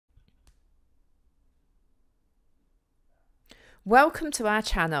Welcome to our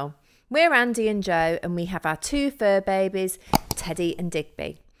channel. We're Andy and Joe and we have our two fur babies, Teddy and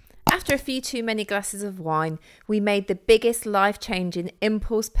Digby. After a few too many glasses of wine, we made the biggest life-changing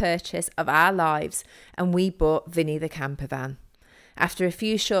impulse purchase of our lives and we bought Vinny the camper van. After a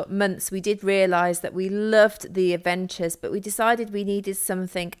few short months, we did realise that we loved the adventures, but we decided we needed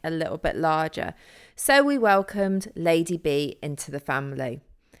something a little bit larger. So we welcomed Lady B into the family.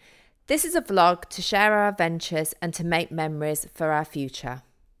 This is a vlog to share our adventures and to make memories for our future.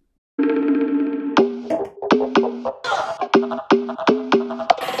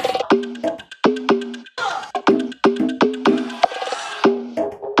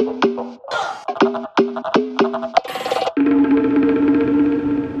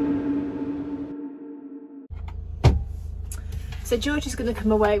 So George is going to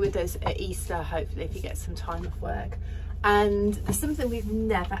come away with us at Easter, hopefully, if he gets some time off work. And there's something we've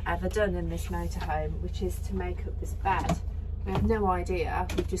never ever done in this motorhome, which is to make up this bed. We have no idea,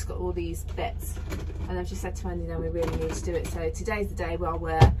 we've just got all these bits. And I've just said to Andy, no, we really need to do it. So today's the day where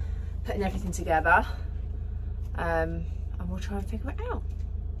we're putting everything together. And we'll try and figure it out.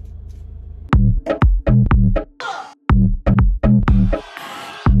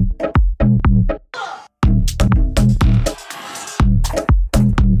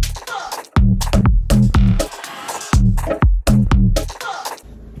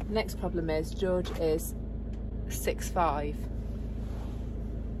 Next problem is George is 6'5".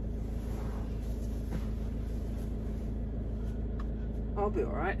 I'll be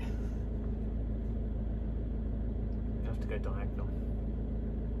alright. You have to go diagonal.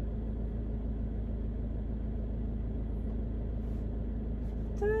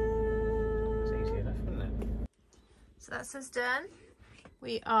 It's easy enough, isn't it? So that's us done.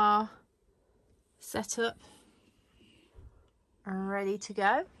 We are set up and ready to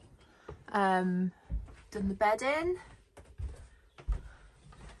go. Done the bed in,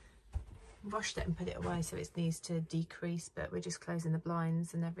 washed it and put it away so it needs to decrease, but we're just closing the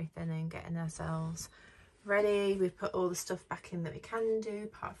blinds and everything and getting ourselves ready. We've put all the stuff back in that we can do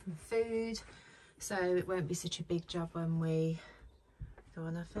apart from food, so it won't be such a big job when we go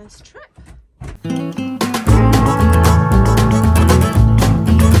on our first trip.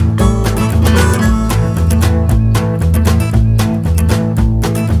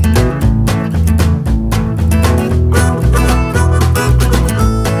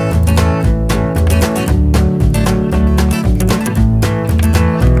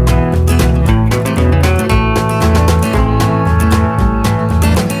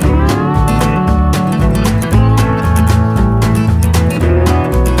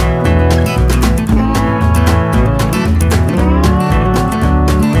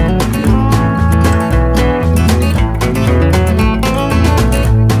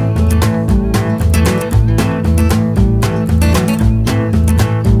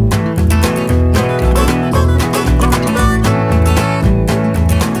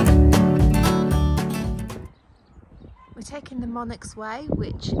 Way,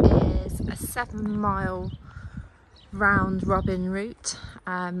 which is a 7-mile round robin route,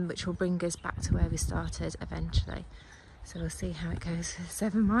 which will bring us back to where we started eventually. So we'll see how it goes for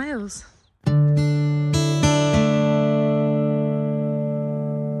 7 miles.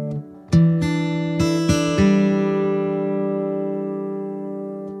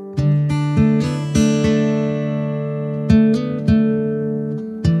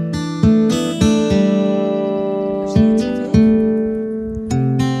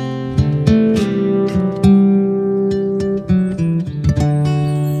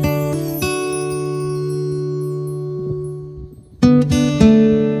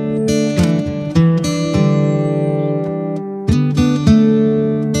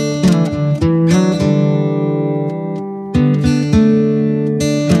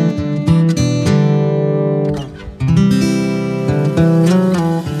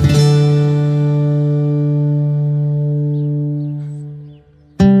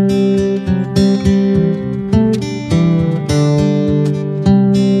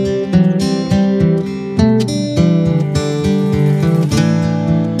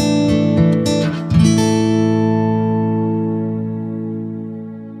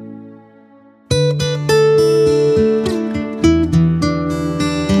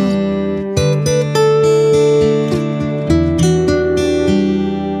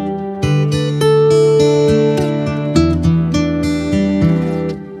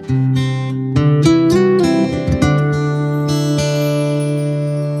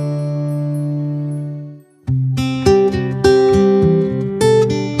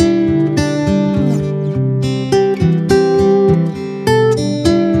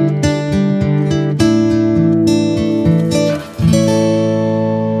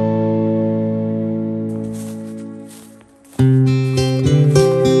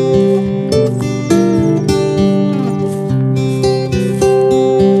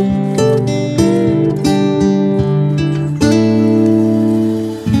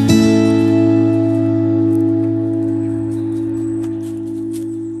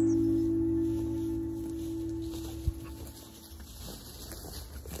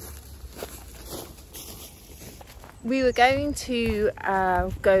 We were going to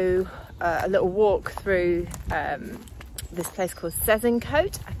go a little walk through this place called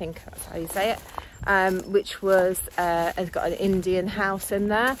Sezincote, I think that's how you say it, which was has got an Indian house in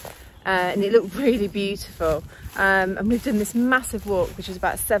there, and it looked really beautiful. And we've done this massive walk, which is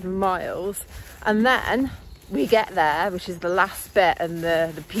about 7 miles, and then we get there, which is the last bit and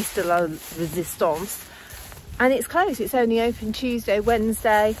the piece de la resistance, and it's closed. It's only open Tuesday,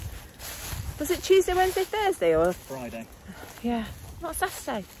 Wednesday. Was it Tuesday, Wednesday, Thursday, or Friday? Yeah, not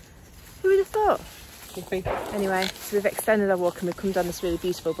Saturday. Who would have thought? Could be. Anyway, so we've extended our walk and we've come down this really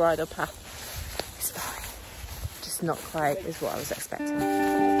beautiful bridle path. It's fine. Just not quite as what I was expecting.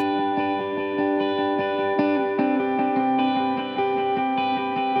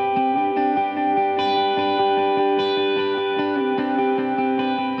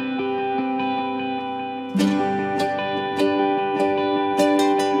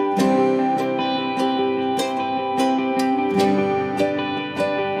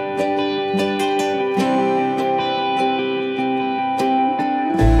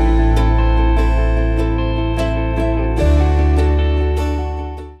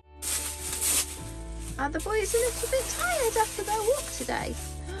 The boys a little bit tired after their walk today.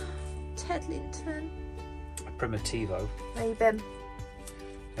 Tedlington. Primitivo. Where you been?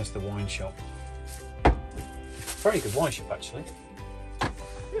 That's the wine shop. Very good wine shop, actually. I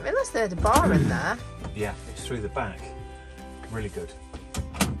didn't realise they had a bar in there. Yeah, it's through the back. Really good.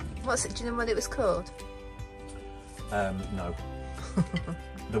 What's it? Do you know what it was called? No.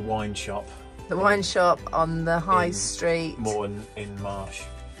 The wine shop. The wine shop on the high street. Morton In Marsh.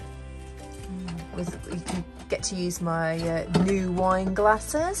 You can get to use my new wine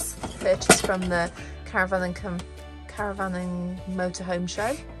glasses purchased from the Caravan and Motorhome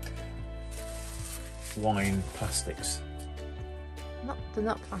show. Wine plastics. They're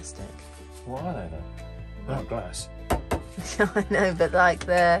not plastic. What are they then? They're not glass. I know, but like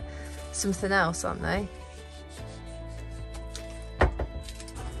they're something else, aren't they?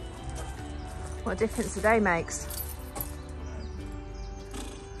 What difference a day makes.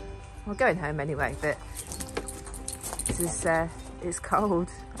 We're going home anyway, but this is it's cold.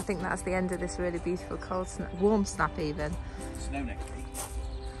 I think that's the end of this really beautiful cold snap, warm snap even. Snow next week.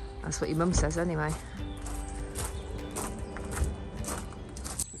 That's what your mum says anyway.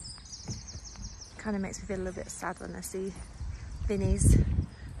 Kind of makes me feel a little bit sad when I see Vinny's. And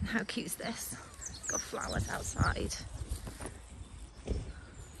how cute's this? Got flowers outside.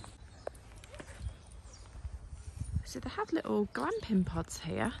 So they have little glamping pods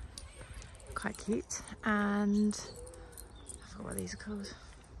here. Quite cute, and I forgot what these are called.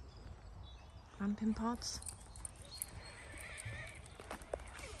 Glamping pods.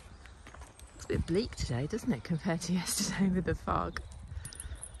 It's a bit bleak today, doesn't it, compared to yesterday with the fog.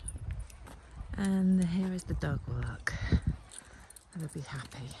 And here is the dog walk. They'll be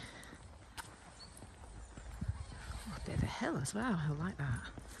happy. Oh, a bit of a hill as well, I like that.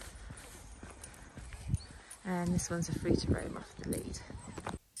 And this one's a free to roam off the lead.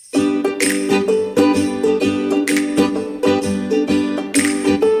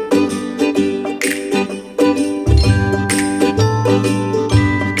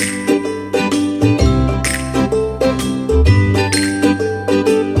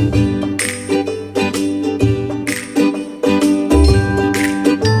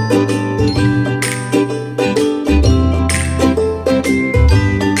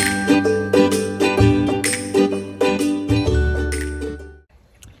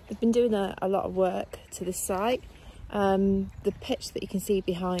 Doing a lot of work to the site. The pitch that you can see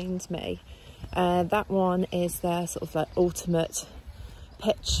behind me, that one is their sort of like ultimate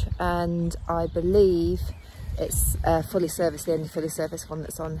pitch, and I believe it's fully serviced, the only fully serviced one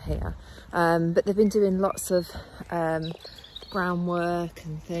that's on here. But they've been doing lots of groundwork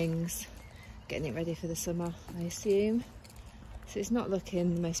and things, getting it ready for the summer, I assume. So it's not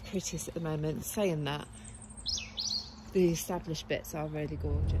looking the most prettiest at the moment. Saying that, the established bits are really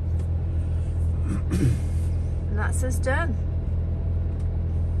gorgeous. And that's us done.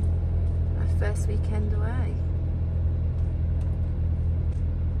 Our first weekend away.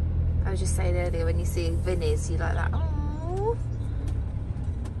 I was just saying earlier, when you see Vinny's, you like that, oh,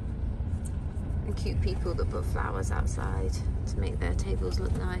 and cute people that put flowers outside to make their tables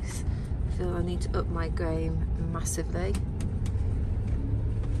look nice. I feel I need to up my game massively.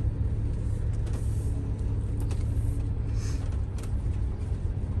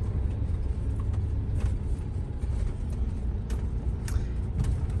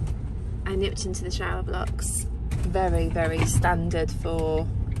 I nipped into the shower blocks. Very, very standard for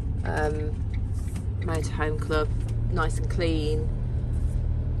Motorhome Club. Nice and clean.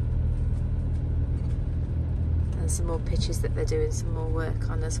 And some more pitches that they're doing some more work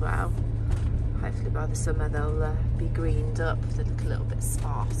on as well. Hopefully by the summer they'll be greened up. They look a little bit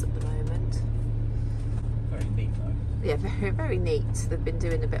sparse at the moment. Very neat though. Yeah, very, very neat. They've been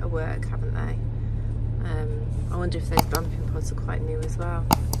doing a bit of work, haven't they? I wonder if those bumping pods are quite new as well.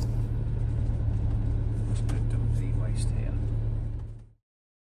 That's good.